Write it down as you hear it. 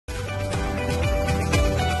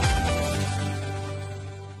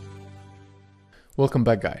Welcome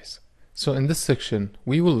back, guys. So in this section,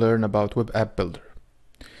 we will learn about Web App Builder.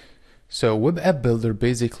 So Web App Builder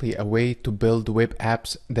basically a way to build web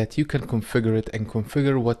apps that you can configure it and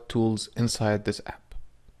configure what tools inside this app.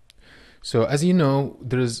 So as you know,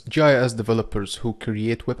 there's GIS developers who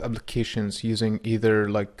create web applications using either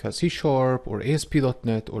like C# or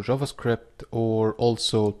ASP.NET or JavaScript or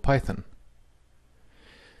also Python.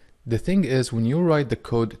 The thing is, when you write the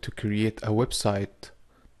code to create a website,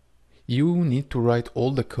 you need to write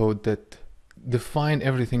all the code that define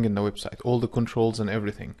everything in the website, all the controls and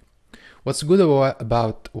everything. What's good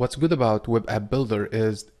about Web App Builder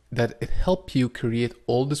is that it helps you create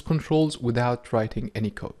all these controls without writing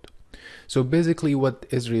any code. So basically what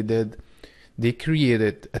Esri did, they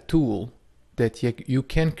created a tool that you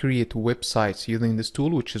can create websites using this tool,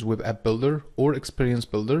 which is Web App Builder or Experience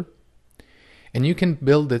Builder. And you can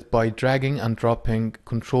build it by dragging and dropping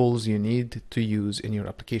controls you need to use in your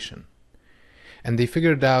application. And they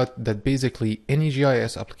figured out that basically any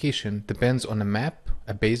GIS application depends on a map,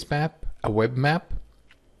 a base map, a web map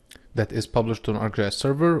that is published on ArcGIS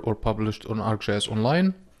server or published on ArcGIS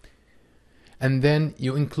Online. And then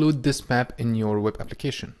you include this map in your web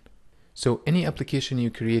application. So any application you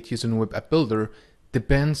create using Web App Builder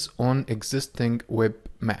depends on existing web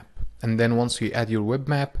map. And then once you add your web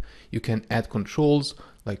map, you can add controls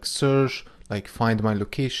like search, like find my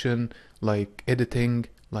location, like editing,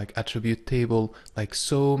 like attribute table, like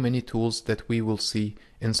so many tools that we will see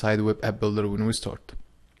inside Web App Builder when we start.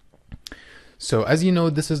 So as you know,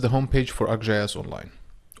 this is the homepage for ArcGIS Online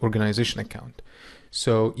organization account.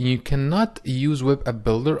 So you cannot use Web App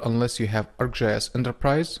Builder unless you have ArcGIS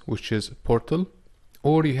Enterprise, which is portal,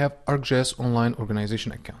 or you have ArcGIS Online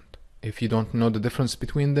organization account. If you don't know the difference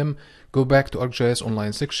between them, go back to ArcGIS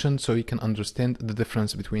Online section so you can understand the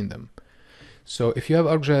difference between them. So if you have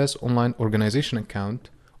ArcGIS Online organization account,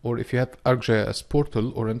 or if you have ArcGIS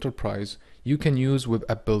portal or enterprise, you can use Web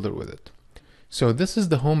App Builder with it. So this is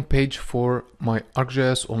the home page for my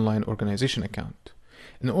ArcGIS Online organization account.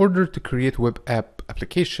 In order to create web app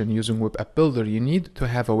application using Web App Builder, you need to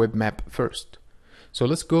have a web map first. So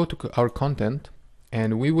let's go to our content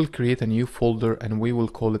and we will create a new folder and we will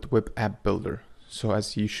call it Web App Builder. So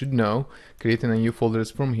as you should know, creating a new folder is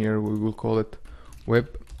from here. We will call it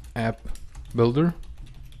Web App Builder.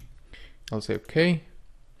 I'll say okay.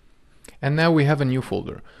 And now we have a new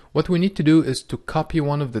folder. What we need to do is to copy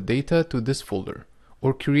one of the data to this folder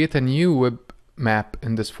or create a new web map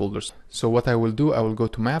in this folder. So what I will do, I will go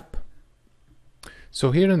to map.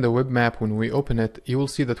 So here in the web map, when we open it, you will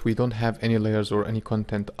see that we don't have any layers or any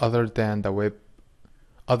content other than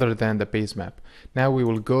the base map. Now we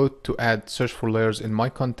will go to add search for layers in my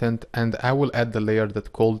content, and I will add the layer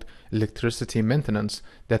that called electricity maintenance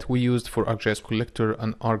that we used for ArcGIS collector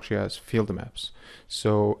and ArcGIS field maps.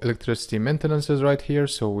 So electricity maintenance is right here,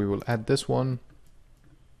 so we will add this one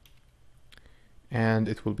and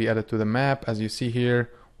it will be added to the map. As you see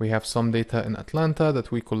here, we have some data in Atlanta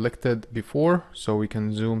that we collected before, so we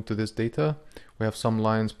can zoom to this data. We have some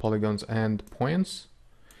lines, polygons and points,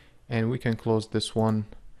 and we can close this one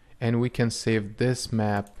and we can save this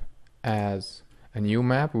map as a new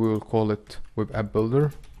map. We will call it Web App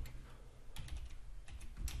Builder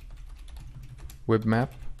web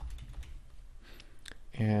map,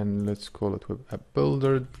 and let's call it Web App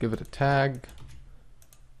Builder, give it a tag,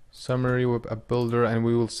 summary Web App Builder, and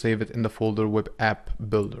we will save it in the folder Web App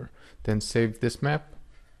Builder. Then save this map.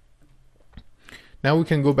 Now we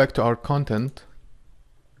can go back to our content.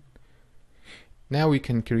 Now we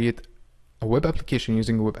can create a web application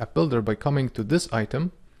using Web App Builder by coming to this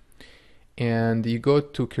item and you go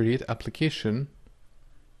to create application.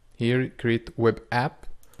 Here, create web app.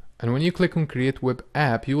 And when you click on create web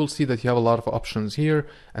app, you will see that you have a lot of options here.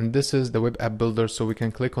 And this is the Web App Builder. So we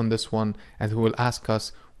can click on this one and it will ask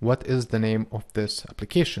us what is the name of this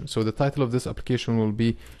application. So the title of this application will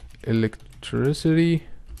be Electricity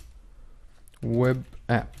Web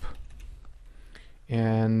App.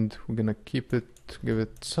 And we're gonna keep it, give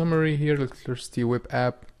it summary here, Electricity Web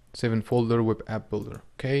App, save in folder Web App Builder,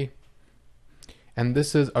 okay? And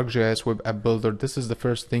this is ArcGIS Web App Builder. This is the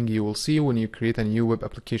first thing you will see when you create a new web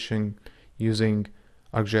application using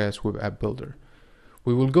ArcGIS Web App Builder.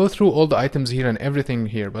 We will go through all the items here and everything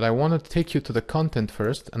here, but I want to take you to the content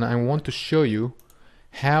first, and I want to show you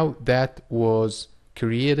how that was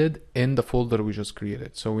created in the folder we just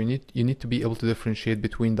created. So you need to be able to differentiate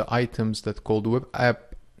between the items that called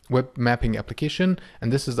web mapping application,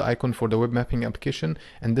 and this is the icon for the web mapping application,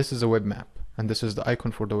 and this is a web map, and this is the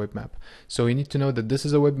icon for the web map. So you need to know that this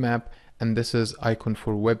is a web map and this is icon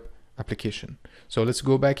for web application. So let's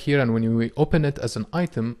go back here, and when we open it as an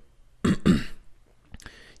item,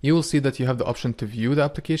 you will see that you have the option to view the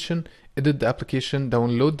application, edit the application,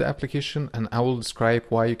 download the application, and I will describe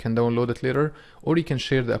why you can download it later, or you can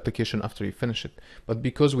share the application after you finish it. But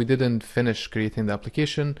because we didn't finish creating the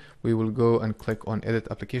application, we will go and click on edit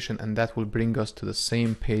application, and that will bring us to the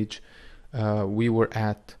same page we were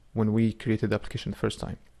at when we created the application the first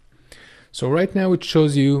time. So right now it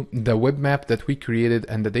shows you the web map that we created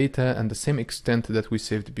and the data and the same extent that we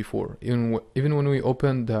saved before. Even when we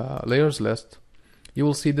open the layers list, you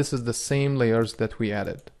will see this is the same layers that we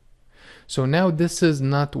added. So now this is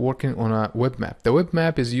not working on a web map. The web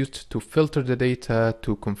map is used to filter the data,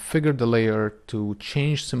 to configure the layer, to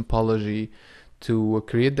change symbology, to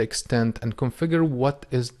create the extent and configure what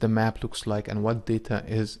is the map looks like and what data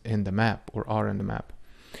is in the map or are in the map.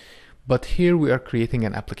 But here we are creating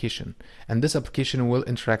an application, and this application will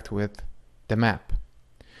interact with the map.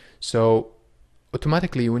 So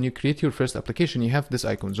automatically when you create your first application, you have this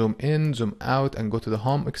icon, zoom in, zoom out, and go to the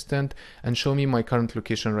home extent and show me my current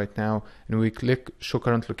location right now. And we click show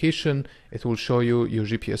current location, it will show you your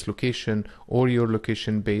GPS location or your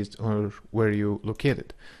location based on where you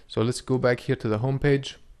located. So let's go back here to the home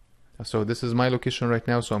page. So this is my location right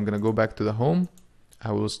now, so I'm gonna go back to the home.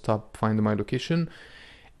 I will stop finding my location.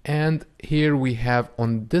 And here we have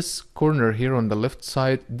on this corner here on the left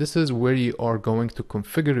side, this is where you are going to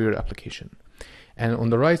configure your application. And on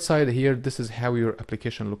the right side here, this is how your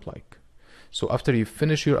application look like. So after you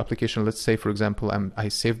finish your application, let's say for example, I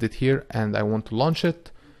saved it here and I want to launch it.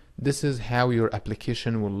 This is how your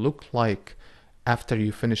application will look like after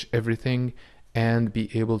you finish everything and be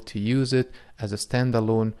able to use it as a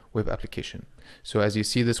standalone web application. So as you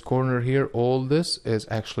see this corner here, all this is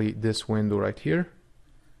actually this window right here,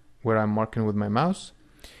 where I'm marking with my mouse.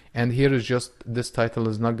 And here is just this title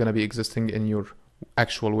is not going to be existing in your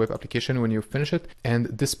actual web application when you finish it. And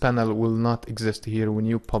this panel will not exist here when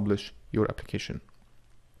you publish your application.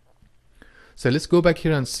 So let's go back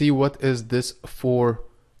here and see what is this 4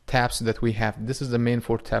 tabs that we have. This is the main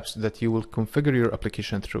 4 tabs that you will configure your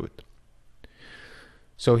application through it.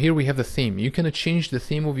 So here we have the theme. You can change the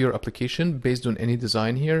theme of your application based on any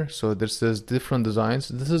design here. So this is different designs.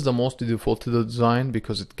 This is the most default to the design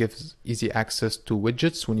because it gives easy access to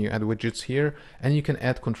widgets when you add widgets here, and you can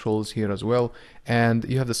add controls here as well. And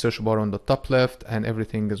you have the search bar on the top left and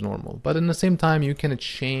everything is normal. But in the same time, you can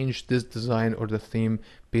change this design or the theme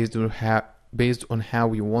based on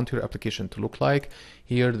how you want your application to look like.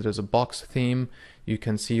 Here there is a box theme. You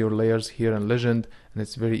can see your layers here and legend, and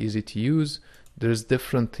it's very easy to use. There's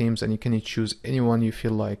different themes and you can choose any one you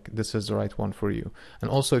feel like this is the right one for you. And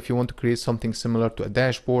also if you want to create something similar to a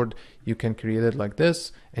dashboard, you can create it like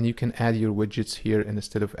this and you can add your widgets here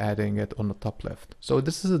instead of adding it on the top left. So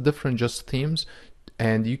this is a different just themes,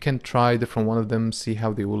 and you can try different one of them, see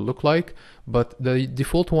how they will look like. But the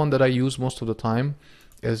default one that I use most of the time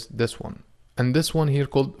is this one. And this one here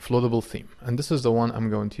called floatable theme. And this is the one I'm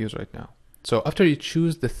going to use right now. So after you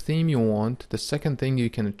choose the theme you want, the second thing you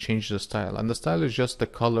can change the style, and the style is just the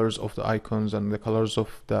colors of the icons and the colors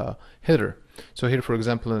of the header. So here for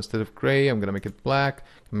example, instead of gray, I'm gonna make it black,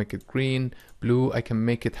 I can make it green, blue. I can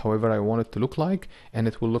make it however I want it to look like, and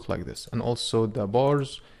it will look like this. And also the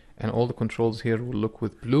bars and all the controls here will look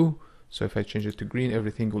with blue. So if I change it to green,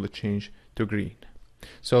 everything will change to green.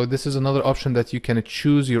 So this is another option that you can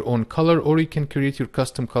choose your own color, or you can create your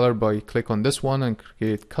custom color by click on this one and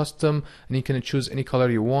create custom, and you can choose any color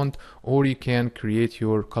you want, or you can create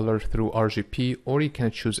your color through RGB, or you can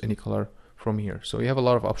choose any color from here. So you have a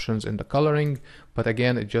lot of options in the coloring, but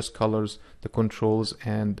again it just colors the controls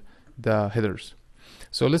and the headers.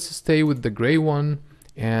 So let's stay with the gray one,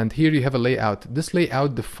 and here you have a layout. This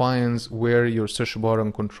layout defines where your search bar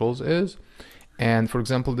and controls is. And for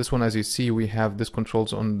example, this one, as you see, we have this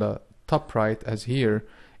controls on the top right as here,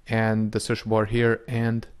 and the search bar here,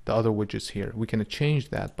 and the other widgets here. We can change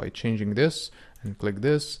that by changing this and click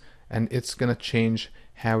this, and it's gonna change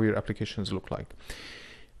how your applications look like.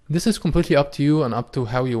 This is completely up to you and up to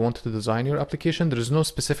how you want to design your application. There is no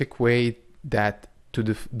specific way that to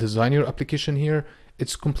design your application here.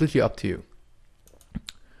 It's completely up to you.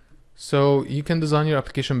 So you can design your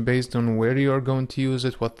application based on where you are going to use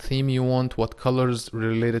it, what theme you want, what colors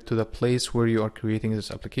related to the place where you are creating this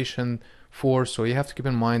application for. So you have to keep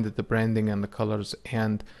in mind that the branding and the colors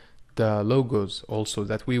and the logos also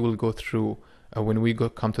that we will go through when we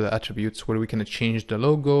come to the attributes, where we can change the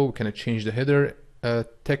logo, we can change the header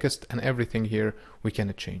text, and everything here we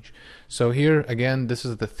can change. So here again, this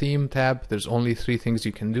is the theme tab. There's only 3 things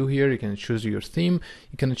you can do here. You can choose your theme,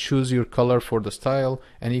 you can choose your color for the style,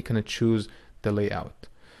 and you can choose the layout.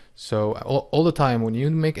 So all the time when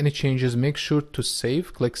you make any changes, make sure to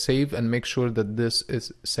save, click save, and make sure that this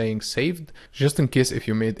is saying saved, just in case if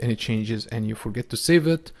you made any changes and you forget to save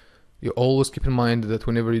it. You always keep in mind that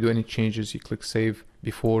whenever you do any changes, you click save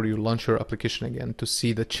before you launch your application again to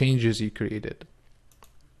see the changes you created.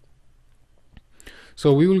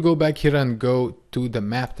 So we will go back here and go to the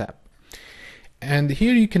map tab. And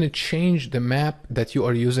here you can change the map that you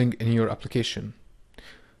are using in your application.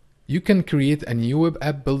 You can create a new Web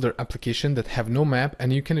App Builder application that have no map,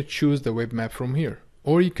 and you can choose the web map from here.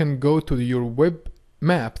 Or you can go to your web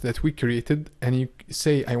map that we created and you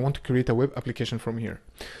say, I want to create a web application from here.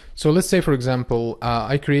 So let's say, for example,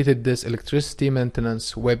 I created this electricity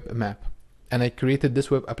maintenance web map, and I created this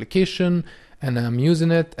web application and I'm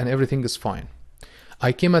using it and everything is fine.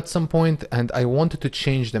 I came at some point and I wanted to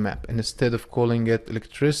change the map, and instead of calling it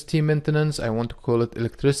electricity maintenance, I want to call it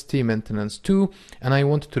electricity maintenance 2, and I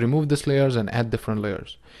wanted to remove these layers and add different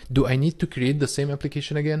layers. Do I need to create the same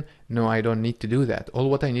application again? No, I don't need to do that. All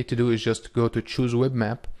what I need to do is just go to choose web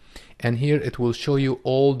map, and here it will show you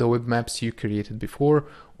all the web maps you created before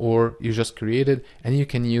or you just created, and you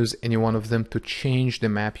can use any one of them to change the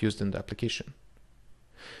map used in the application.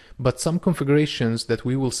 But some configurations that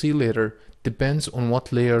we will see later depends on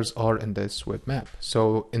what layers are in this web map.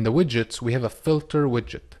 So in the widgets, we have a filter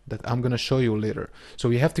widget that I'm going to show you later. So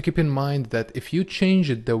you have to keep in mind that if you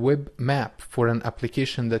change the web map for an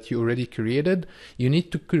application that you already created, you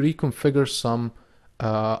need to reconfigure some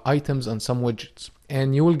items and some widgets.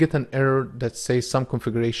 And you will get an error that says some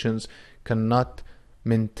configurations cannot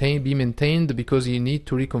be maintained because you need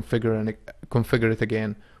to reconfigure and configure it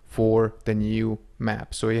again for the new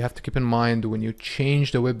map. So you have to keep in mind when you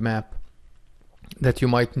change the web map that you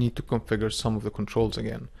might need to configure some of the controls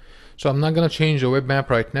again. So I'm not going to change the web map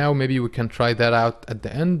right now. Maybe we can try that out at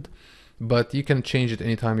the end, but you can change it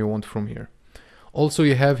anytime you want from here. Also,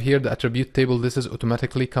 you have here the attribute table. This is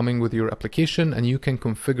automatically coming with your application, and you can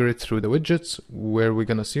configure it through the widgets where we're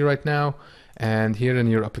going to see right now. And here in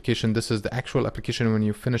your application, this is the actual application. When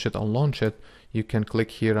you finish it and launch it, you can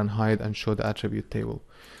click here and hide and show the attribute table.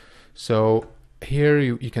 So here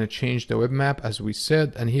you can change the web map as we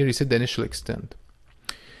said, and here you set the initial extent.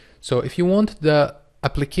 So if you want the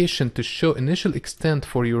application to show initial extent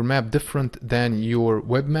for your map different than your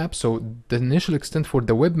web map, so the initial extent for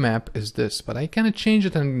the web map is this, but I can change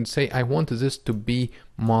it and say I want this to be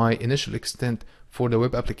my initial extent for the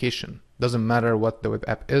web application. Doesn't matter what the web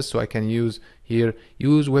app is, so I can use here,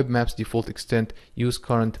 use web maps default extent, use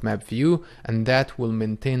current map view, and that will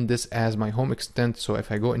maintain this as my home extent. So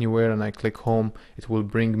if I go anywhere and I click home, it will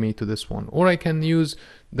bring me to this one. Or I can use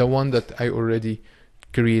the one that I already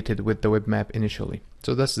created with the web map initially.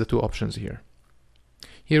 So that's the two options here.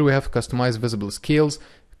 Here we have customize visible scales.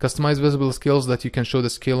 Customize visible scales that you can show the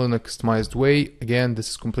scale in a customized way. Again, this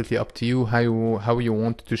is completely up to you how you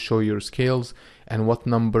want to show your scales and what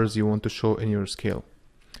numbers you want to show in your scale.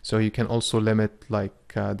 So you can also limit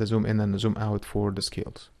like the zoom in and the zoom out for the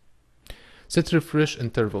scales. Set refresh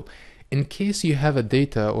interval. In case you have a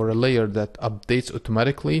data or a layer that updates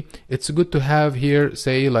automatically, it's good to have here,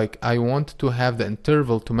 say like I want to have the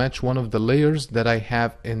interval to match one of the layers that I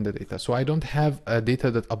have in the data. So I don't have a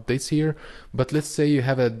data that updates here, but let's say you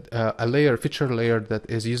have a layer, feature layer that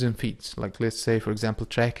is using feeds. Like let's say, for example,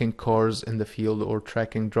 tracking cars in the field or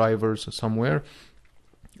tracking drivers somewhere.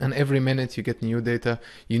 And every minute you get new data.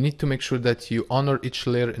 You need to make sure that you honor each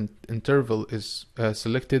layer interval is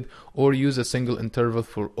selected, or use a single interval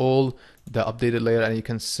for all the updated layer, and you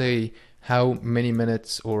can say how many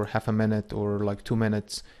minutes or half a minute or like 2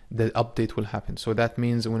 minutes the update will happen. So that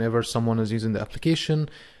means whenever someone is using the application,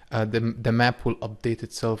 the map will update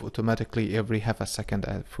itself automatically every half a second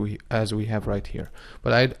as we have right here.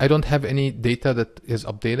 But I don't have any data that is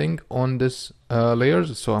updating on this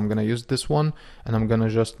layers, so I'm gonna use this one, and I'm gonna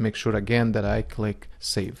just make sure again that I click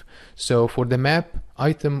save. So for the map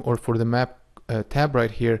item or for the map tab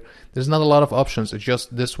right here, there's not a lot of options. It's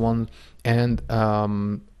just this one, and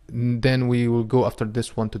then we will go after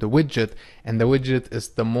this one to the widget, and the widget is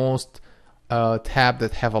the most tab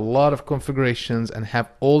that have a lot of configurations and have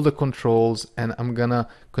all the controls, and I'm gonna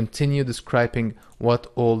continue describing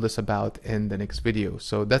what all this about in the next video.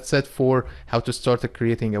 So that's it for how to start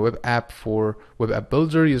creating a web app for Web App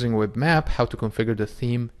Builder using web map, how to configure the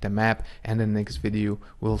theme, the map, and in the next video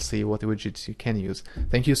we'll see what widgets you can use.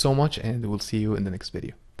 Thank you so much, and we'll see you in the next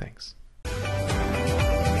video. Thanks.